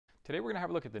Today we're going to have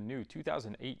a look at the new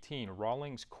 2018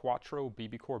 Rawlings Quatro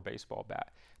BBCOR baseball bat.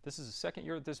 This is the second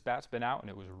year that this bat's been out, and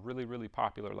it was really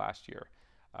popular last year.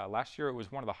 Last year it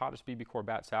was one of the hottest BBCOR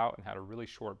bats out and had a really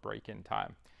short break-in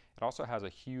time. It also has a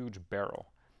huge barrel.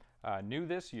 New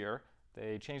this year,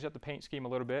 they changed up the paint scheme a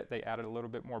little bit. They added a little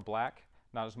bit more black,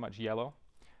 not as much yellow.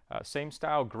 Same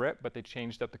style grip, but they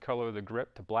changed up the color of the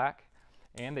grip to black.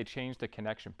 And they changed the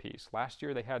connection piece. Last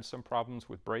year they had some problems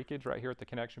with breakage right here at the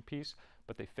connection piece,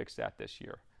 but they fixed that this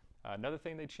year. Another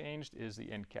thing they changed is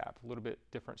the end cap, a little bit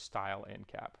different style end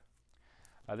cap.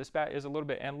 This bat is a little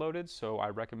bit end loaded, so I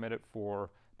recommend it for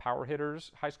power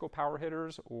hitters, high school power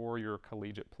hitters, or your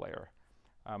collegiate player.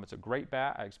 It's a great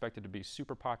bat. I expect it to be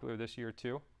super popular this year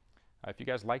too. If you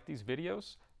guys like these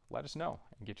videos, let us know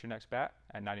and get your next bat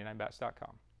at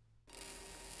 99bats.com.